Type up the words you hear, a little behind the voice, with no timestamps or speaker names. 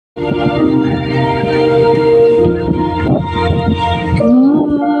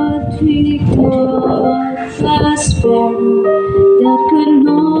God picked up a sparrow that could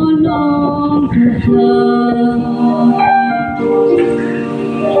no longer fly.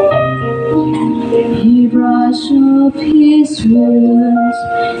 He brushed up his wounds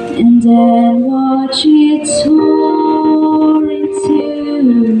and then watched it soar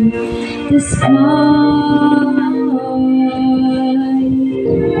into the sky.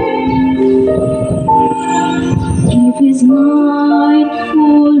 If his mind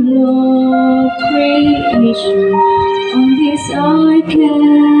full of creation, on this I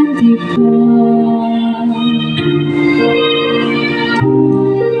can depend.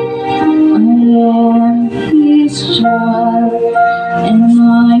 I am his child, and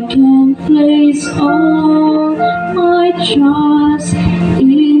I can place all my trust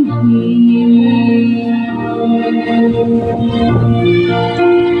in him.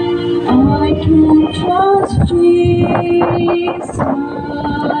 I can trust Jesus.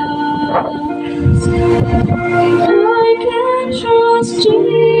 I can trust Jesus.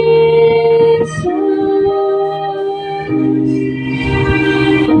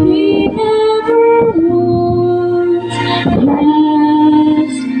 He never once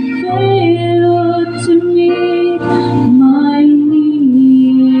has failed to meet my need.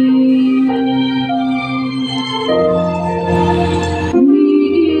 He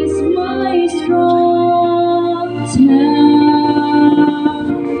is my strong tower,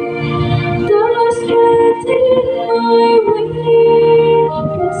 the strength in my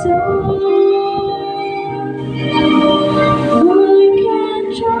weakest hour. I can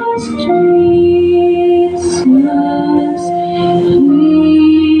trust Jesus.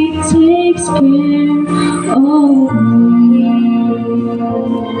 He takes care of me.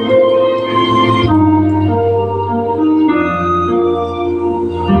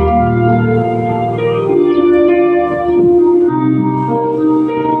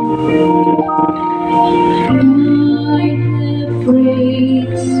 I have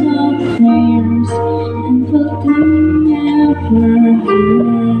prayed some prayers and felt them never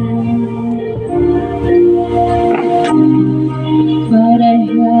heard. But I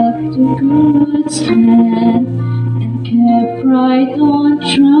held to God's hand and kept right on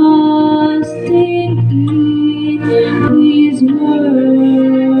trusting in His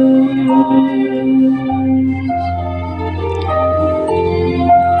word.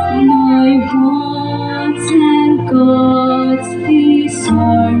 My wants and God's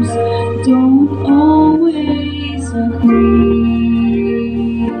desires don't always agree,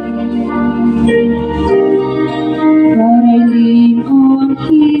 but I lean on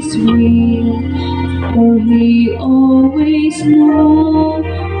His will, for He always knows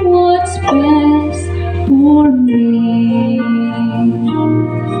what's best for me.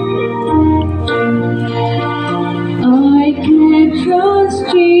 I can trust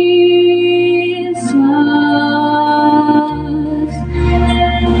Jesus.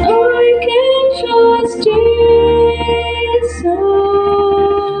 I can trust Jesus.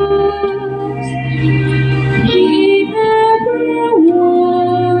 He never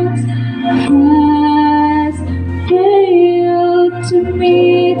once has failed to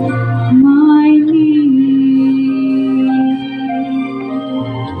meet my need.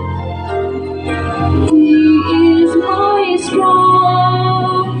 He is my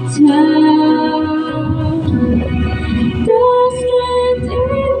strong tower, the strength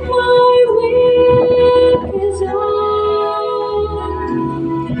in my weakest hour.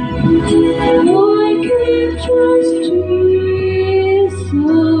 I can trust you.